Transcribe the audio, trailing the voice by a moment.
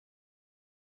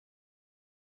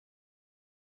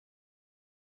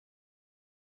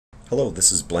Hello,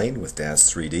 this is Blaine with DAZ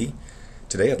 3D.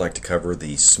 Today I'd like to cover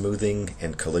the smoothing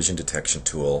and collision detection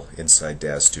tool inside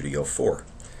DAZ Studio 4.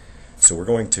 So we're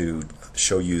going to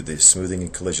show you the smoothing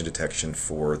and collision detection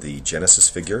for the Genesis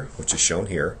figure, which is shown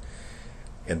here,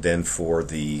 and then for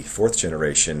the 4th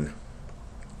generation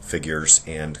figures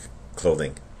and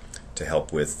clothing to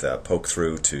help with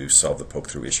poke-through to solve the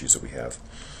poke-through issues that we have.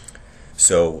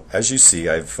 So as you see,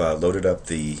 I've loaded up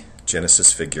the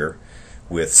Genesis figure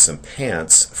with some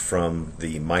pants from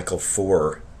the Michael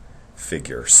 4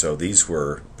 figure. So these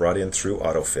were brought in through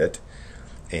AutoFit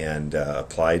and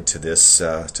applied to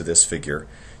this figure.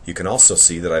 You can also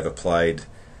see that I've applied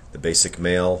the basic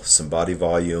male, some body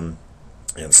volume,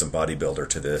 and some bodybuilder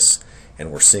to this, and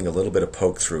we're seeing a little bit of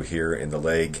poke through here in the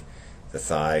leg, the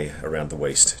thigh, around the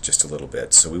waist just a little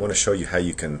bit. So we want to show you how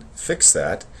you can fix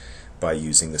that by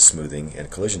using the smoothing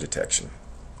and collision detection.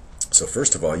 So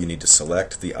first of all, you need to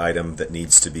select the item that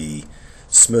needs to be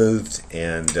smoothed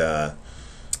and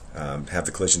have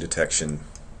the collision detection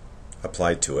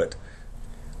applied to it.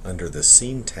 Under the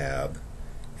Scene tab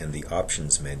and the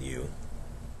Options menu,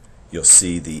 you'll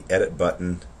see the Edit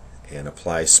button and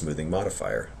Apply Smoothing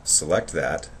Modifier. Select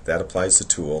that. That applies the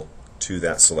tool to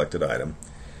that selected item.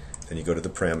 Then you go to the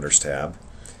Parameters tab.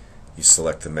 You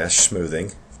select the Mesh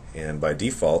Smoothing, and by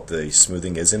default the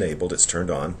smoothing is enabled. It's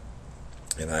turned on.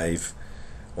 And I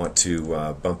want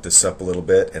to bump this up a little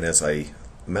bit, and as I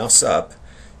mouse up,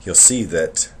 you'll see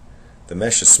that the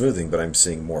mesh is smoothing, but I'm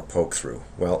seeing more poke through.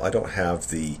 Well, I don't have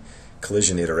the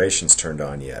collision iterations turned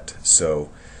on yet, so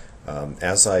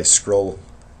as I scroll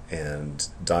and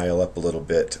dial up a little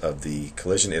bit of the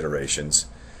collision iterations,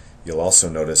 you'll also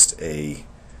notice a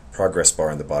progress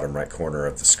bar in the bottom right corner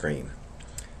of the screen.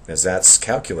 As that's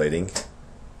calculating,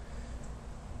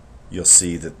 you'll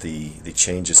see that the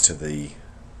changes to the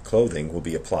clothing will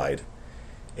be applied,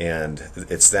 and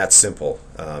it's that simple.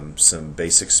 Some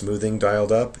basic smoothing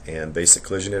dialed up and basic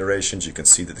collision iterations. You can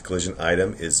see that the collision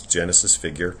item is Genesis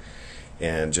figure,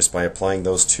 and just by applying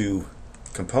those two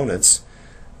components,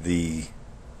 the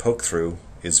poke through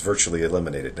is virtually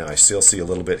eliminated. Now I still see a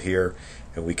little bit here,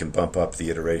 and we can bump up the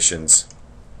iterations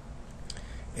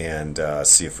and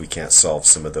see if we can't solve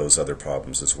some of those other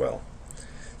problems as well.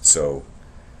 So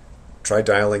try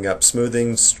dialing up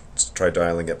smoothing, try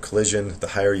dialing up collision. The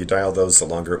higher you dial those, the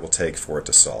longer it will take for it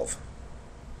to solve.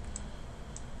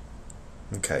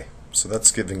 Okay, so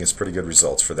that's giving us pretty good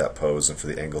results for that pose and for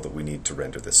the angle that we need to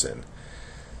render this in.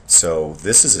 So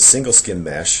this is a single skin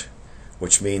mesh,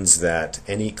 which means that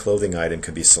any clothing item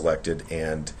can be selected,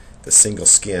 and the single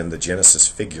skin, the Genesis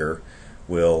figure,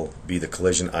 will be the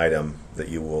collision item that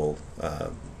you will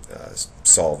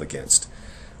solve against.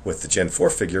 With the Gen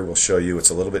 4 figure, we'll show you it's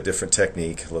a little bit different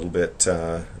technique, a little bit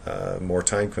more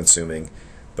time consuming,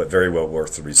 but very well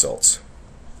worth the results.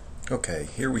 Okay,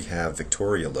 here we have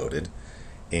Victoria loaded,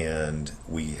 and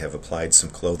we have applied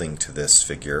some clothing to this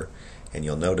figure, and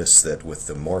you'll notice that with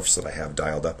the morphs that I have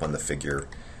dialed up on the figure,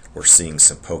 we're seeing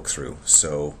some poke through.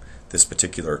 So this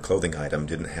particular clothing item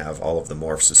didn't have all of the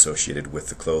morphs associated with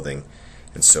the clothing,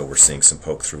 and so we're seeing some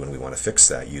poke through, and we want to fix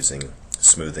that using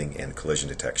smoothing and collision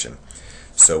detection.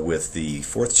 So with the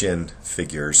 4th gen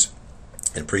figures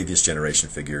and previous generation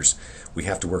figures, we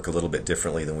have to work a little bit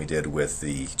differently than we did with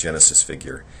the Genesis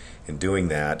figure. In doing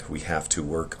that, we have to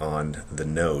work on the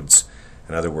nodes.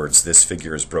 In other words, this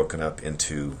figure is broken up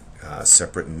into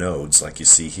separate nodes, like you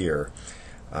see here,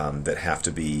 that have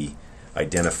to be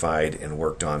identified and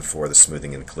worked on for the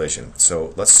smoothing and collision.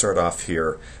 So let's start off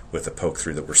here with the poke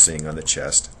through that we're seeing on the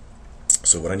chest.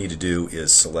 So what I need to do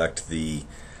is select the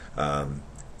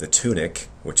tunic,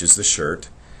 which is the shirt,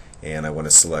 and I want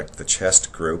to select the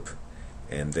chest group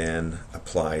and then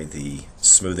apply the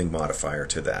smoothing modifier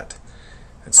to that.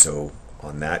 And so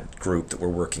on that group that we're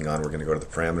working on, we're going to go to the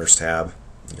Parameters tab.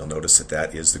 You'll notice that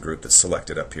that is the group that's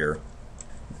selected up here.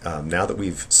 Now that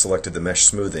we've selected the mesh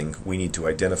smoothing, we need to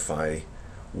identify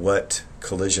what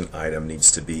collision item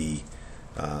needs to be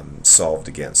solved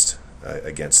against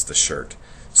the shirt.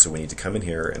 So we need to come in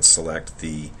here and select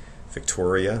the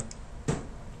Victoria.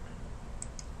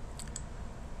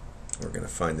 We're going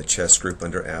to find the chest group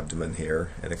under abdomen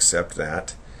here and accept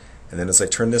that. And then as I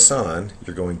turn this on,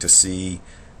 you're going to see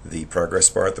the progress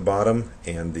bar at the bottom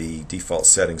and the default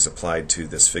settings applied to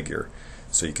this figure.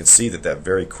 So you can see that that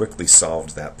very quickly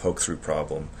solved that poke through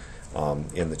problem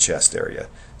in the chest area.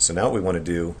 So now what we want to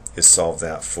do is solve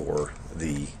that for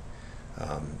the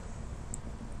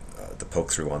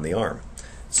poke through on the arm.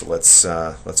 So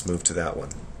let's move to that one.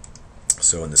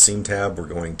 So in the Scene tab, we're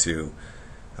going to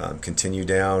continue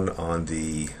down on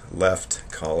the left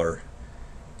collar,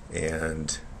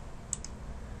 and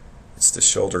it's the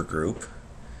shoulder group,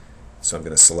 So I'm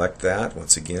going to select that.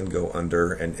 Once again, go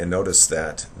under, and notice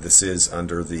that this is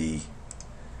under the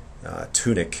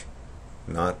tunic,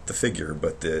 not the figure,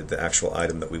 but the actual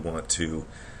item that we want to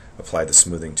apply the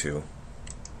smoothing to.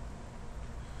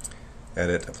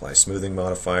 Edit, apply smoothing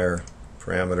modifier,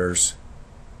 parameters,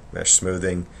 mesh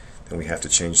smoothing. Then we have to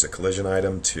change the collision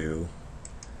item to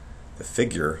the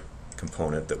figure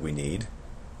component that we need.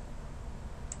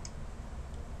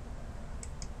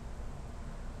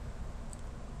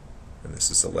 And this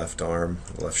is the left arm,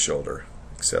 the left shoulder.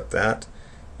 Accept that.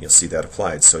 You'll see that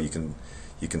applied. So you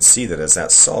can see that as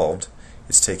that's solved,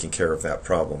 it's taking care of that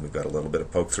problem. We've got a little bit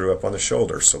of poke through up on the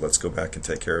shoulder, so let's go back and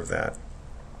take care of that.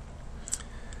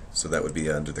 So that would be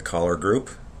under the collar group.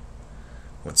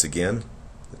 Once again,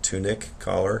 the tunic,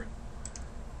 collar,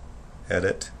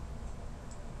 edit,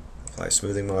 apply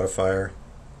smoothing modifier.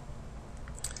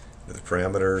 Under the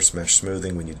parameters, mesh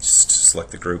smoothing, we need to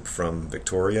select the group from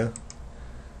Victoria.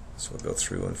 So we'll go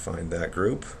through and find that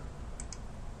group.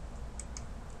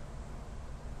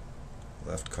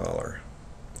 Left collar,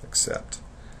 accept.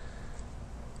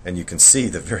 And you can see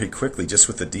that very quickly, just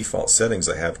with the default settings,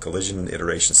 I have collision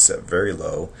iterations set very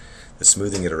low. The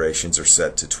smoothing iterations are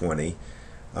set to 20.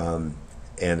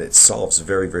 And it solves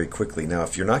very, very quickly. Now,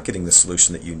 if you're not getting the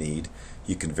solution that you need,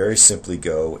 you can very simply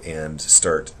go and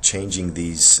start changing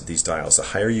these dials. The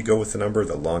higher you go with the number,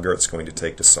 the longer it's going to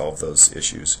take to solve those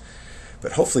issues.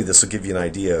 But hopefully this will give you an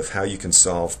idea of how you can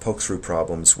solve poke-through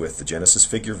problems with the Genesis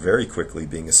figure very quickly,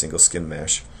 being a single skin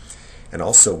mesh, and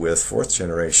also with 4th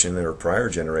generation or prior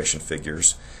generation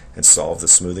figures, and solve the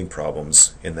smoothing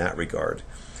problems in that regard.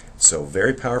 So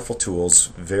very powerful tools,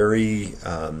 very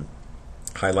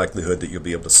high likelihood that you'll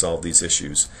be able to solve these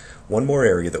issues. One more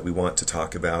area that we want to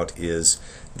talk about is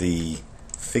the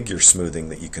figure smoothing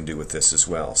that you can do with this as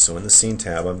well. So in the Scene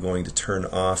tab, I'm going to turn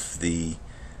off the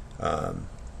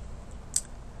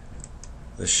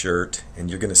shirt, and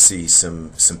you're going to see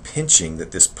some pinching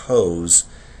that this pose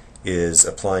is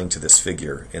applying to this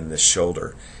figure in this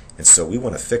shoulder. And so we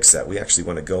want to fix that. We actually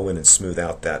want to go in and smooth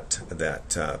out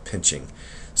that pinching.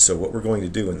 So what we're going to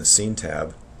do in the Scene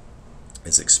tab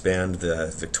is expand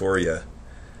the Victoria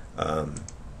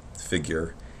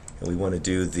figure, and we want to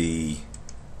do the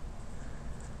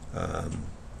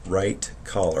right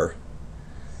collar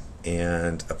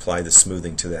and apply the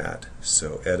smoothing to that.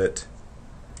 So edit,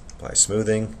 apply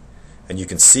smoothing, and you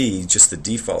can see just the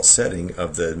default setting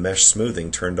of the mesh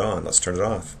smoothing turned on. Let's turn it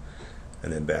off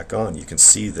and then back on. You can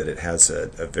see that it has a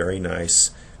very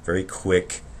nice, very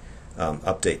quick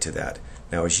update to that.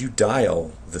 Now as you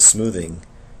dial the smoothing,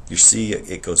 you see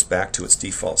it goes back to its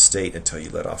default state until you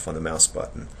let off on the mouse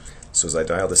button. So as I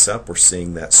dial this up, we're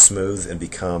seeing that smooth and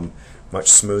become much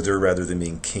smoother rather than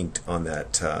being kinked on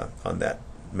that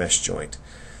mesh joint.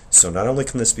 So not only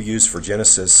can this be used for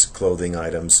Genesis clothing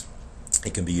items,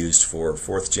 it can be used for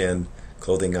 4th gen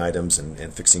clothing items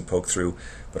and fixing poke through,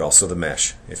 but also the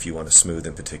mesh if you want to smooth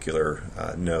in particular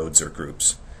nodes or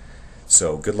groups.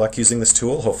 So good luck using this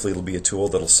tool. Hopefully it'll be a tool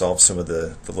that'll solve some of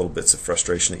the little bits of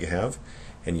frustration that you have,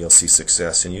 and you'll see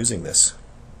success in using this.